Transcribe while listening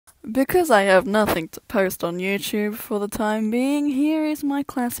Because I have nothing to post on YouTube for the time being, here is my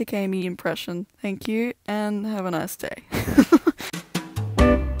classic Amy impression. Thank you, and have a nice day.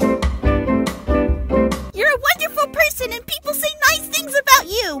 You're a wonderful person and people say nice things about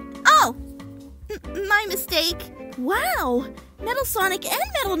you! Oh, my mistake. Wow, Metal Sonic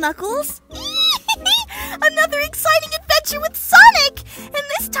and Metal Knuckles! Another exciting adventure with Sonic! And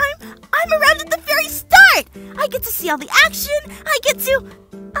this time, I'm around at the very start! I get to see all the action, I get to...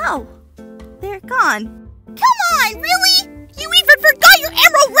 Oh, they're gone. Come on, really? You even forgot your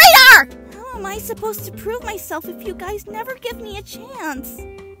Emerald Radar! How am I supposed to prove myself if you guys never give me a chance?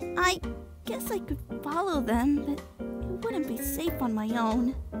 I guess I could follow them, but it wouldn't be safe on my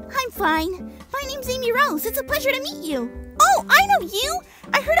own. I'm fine. My name's Amy Rose. It's a pleasure to meet you. Oh, I know you!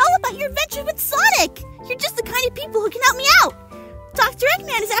 I heard all about your adventure with Sonic! You're just the kind of people who can help me out! Dr.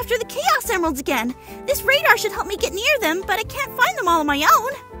 Eggman is after the Chaos Emeralds again. This radar should help me get near them, but I can't find them all on my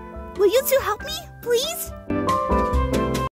own. Will you two help me, please?